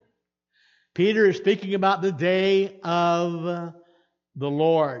Peter is speaking about the day of the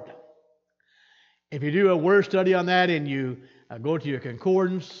Lord. If you do a word study on that and you go to your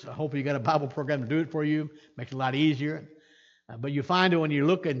concordance, I hope you got a Bible program to do it for you. Makes it a lot easier. But you find that when you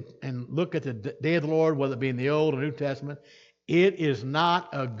look and look at the day of the Lord, whether it be in the Old or New Testament, it is not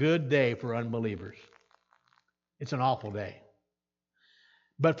a good day for unbelievers. It's an awful day.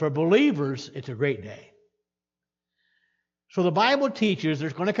 But for believers, it's a great day. So the Bible teaches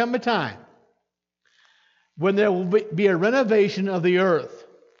there's going to come a time when there will be a renovation of the earth.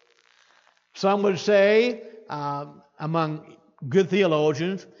 Some would say, among good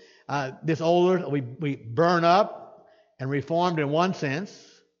theologians, this old earth we burn up and reformed in one sense.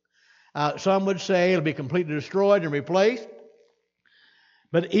 Some would say it'll be completely destroyed and replaced.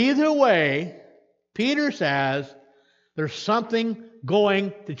 But either way, Peter says there's something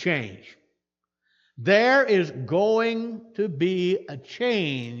going to change. There is going to be a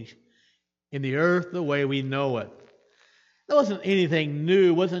change in the earth the way we know it. There wasn't anything new.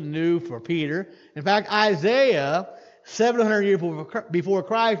 It wasn't new for Peter. In fact, Isaiah, 700 years before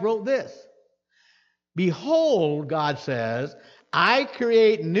Christ, wrote this. Behold, God says, I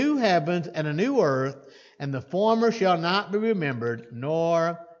create new heavens and a new earth, and the former shall not be remembered,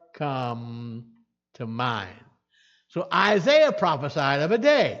 nor come to mind. So Isaiah prophesied of a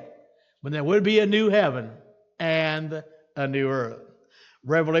day when there would be a new heaven and a new earth.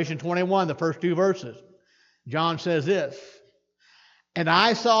 Revelation 21, the first two verses. John says this, and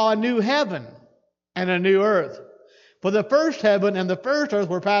I saw a new heaven and a new earth. For the first heaven and the first earth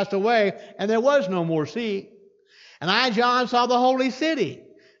were passed away, and there was no more sea. And I, John, saw the holy city,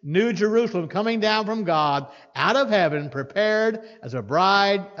 New Jerusalem, coming down from God out of heaven, prepared as a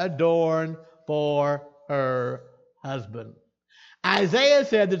bride adorned for her husband. Isaiah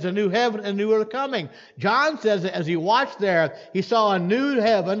said there's a new heaven and a new earth coming. John says that as he watched there, he saw a new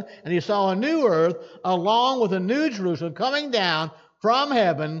heaven and he saw a new earth along with a new Jerusalem coming down from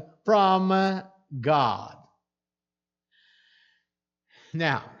heaven from God.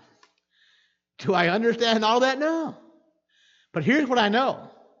 Now, do I understand all that? No. But here's what I know.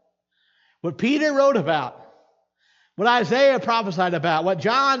 What Peter wrote about, what Isaiah prophesied about, what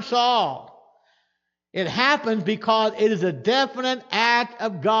John saw, it happens because it is a definite act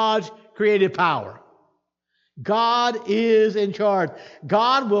of God's creative power. God is in charge.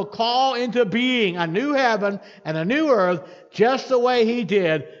 God will call into being a new heaven and a new earth just the way he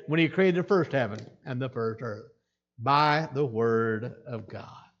did when he created the first heaven and the first earth, by the word of God.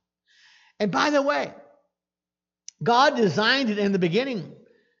 And by the way, God designed it in the beginning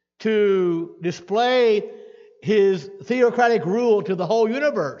to display his theocratic rule to the whole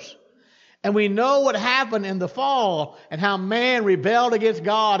universe. And we know what happened in the fall and how man rebelled against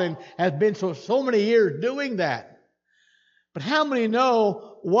God and has been so many years doing that. But how many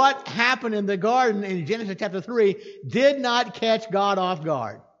know what happened in the garden in Genesis chapter 3 did not catch God off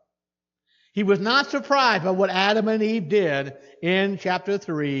guard? He was not surprised by what Adam and Eve did in chapter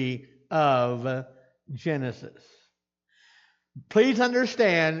 3 of Genesis. Please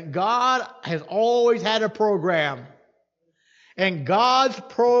understand, God has always had a program. And God's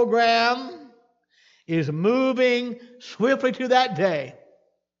program is moving swiftly to that day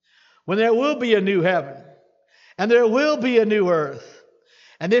when there will be a new heaven and there will be a new earth.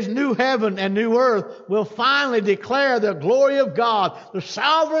 And this new heaven and new earth will finally declare the glory of God, the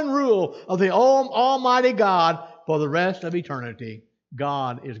sovereign rule of the Almighty God for the rest of eternity.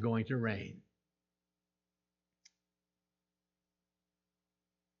 God is going to reign.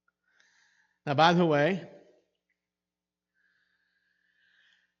 Now, by the way,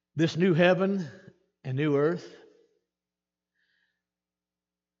 this new heaven and new earth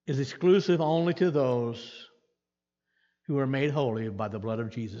is exclusive only to those who are made holy by the blood of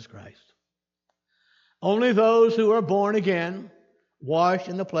Jesus Christ. Only those who are born again, washed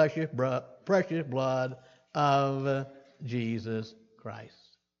in the precious blood of Jesus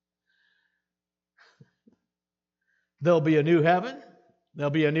Christ. There'll be a new heaven.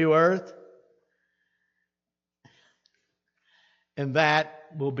 There'll be a new earth. And that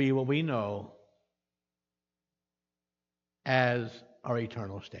will be what we know as our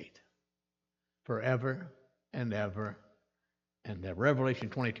eternal state. Forever and ever and ever. Revelation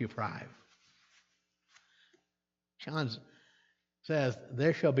 22:5. John says,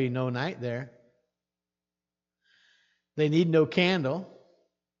 there shall be no night there. They need no candle,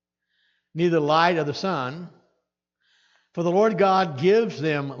 neither light of the sun. For the Lord God gives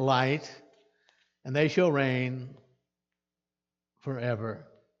them light, and they shall reign forever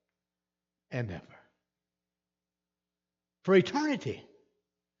and ever. For eternity.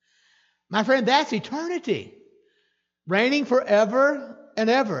 My friend, that's eternity. Reigning forever and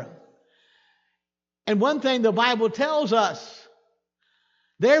ever. And one thing the Bible tells us,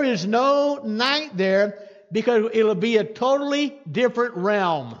 there is no night there because it'll be a totally different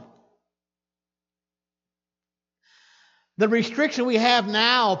realm. The restriction we have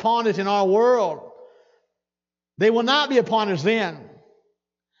now upon us in our world, they will not be upon us then.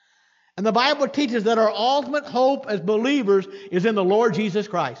 And the Bible teaches that our ultimate hope as believers is in the Lord Jesus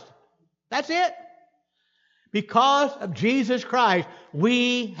Christ. That's it. Because of Jesus Christ,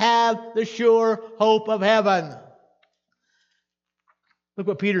 we have the sure hope of heaven. Look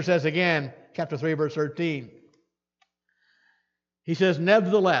what Peter says again, chapter 3, verse 13. He says,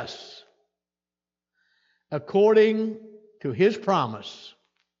 nevertheless, according to his promise.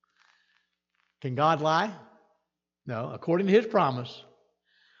 Can God lie? No. According to his promise,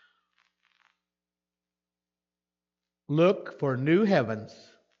 look for new heavens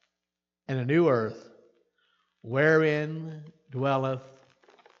and a new earth wherein dwelleth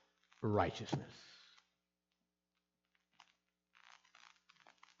righteousness.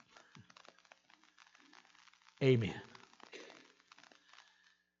 Amen.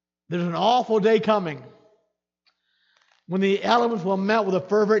 There's an awful day coming when the elements will melt with a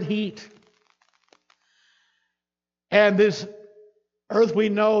fervent heat. And this earth we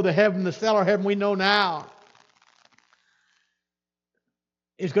know, the heaven, the stellar heaven we know now,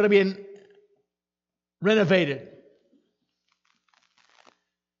 is going to be renovated.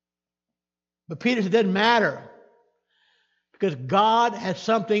 But Peter said it doesn't matter because God has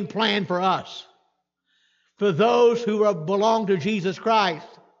something planned for us, for those who belong to Jesus Christ.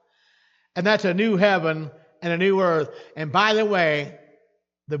 And that's a new heaven and a new earth. And by the way,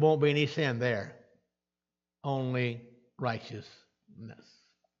 there won't be any sin there. Only righteousness.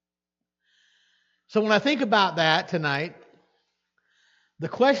 So when I think about that tonight, the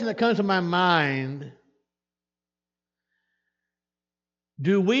question that comes to my mind,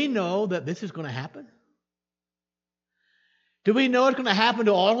 do we know that this is going to happen? Do we know it's going to happen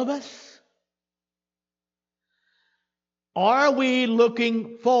to all of us? Are we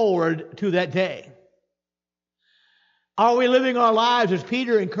looking forward to that day? Are we living our lives, as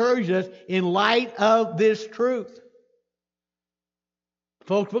Peter encouraged us, in light of this truth?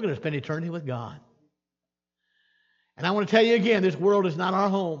 Folks, we're going to spend eternity with God. And I want to tell you again, this world is not our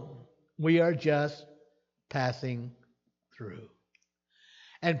home. We are just passing through.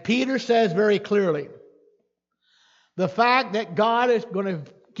 And Peter says very clearly, the fact that God is going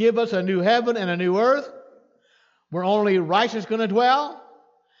to give us a new heaven and a new earth, where only righteousness is going to dwell,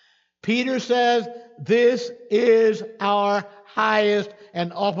 Peter says this is our highest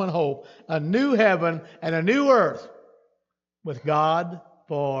and ultimate hope. A new heaven and a new earth with God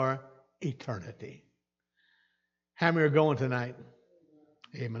for eternity. How many are going tonight?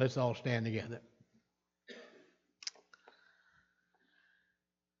 Amen. Let's all stand together.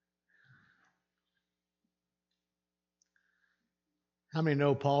 How many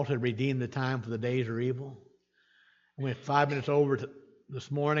know Paul said, redeem the time for the days are evil? I went 5 minutes over this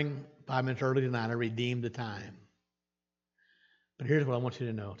morning, 5 minutes early tonight. I redeemed the time. But here's what I want you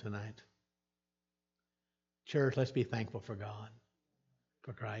to know tonight. Church, let's be thankful for God,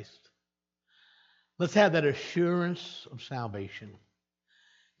 for Christ. Let's have that assurance of salvation.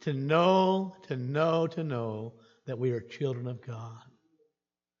 To know that we are children of God.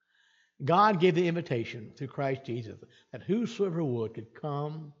 God gave the invitation through Christ Jesus that whosoever would could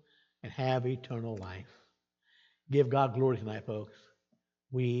come and have eternal life. Give God glory tonight, folks.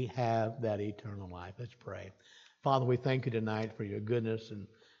 We have that eternal life. Let's pray. Father, we thank you tonight for your goodness and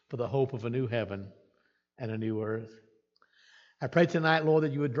for the hope of a new heaven and a new earth. I pray tonight, Lord,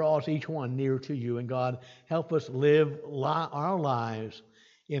 that you would draw us each one near to you. And God, help us live our lives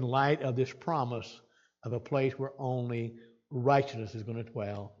in light of this promise of a place where only righteousness is going to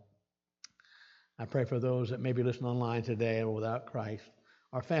dwell. I pray for those that may be listening online today or without Christ,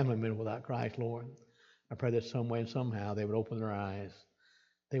 our family members without Christ, Lord. I pray that some way and somehow they would open their eyes.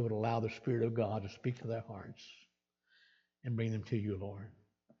 They would allow the Spirit of God to speak to their hearts and bring them to you, Lord.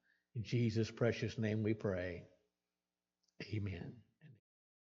 In Jesus' precious name we pray. Amen.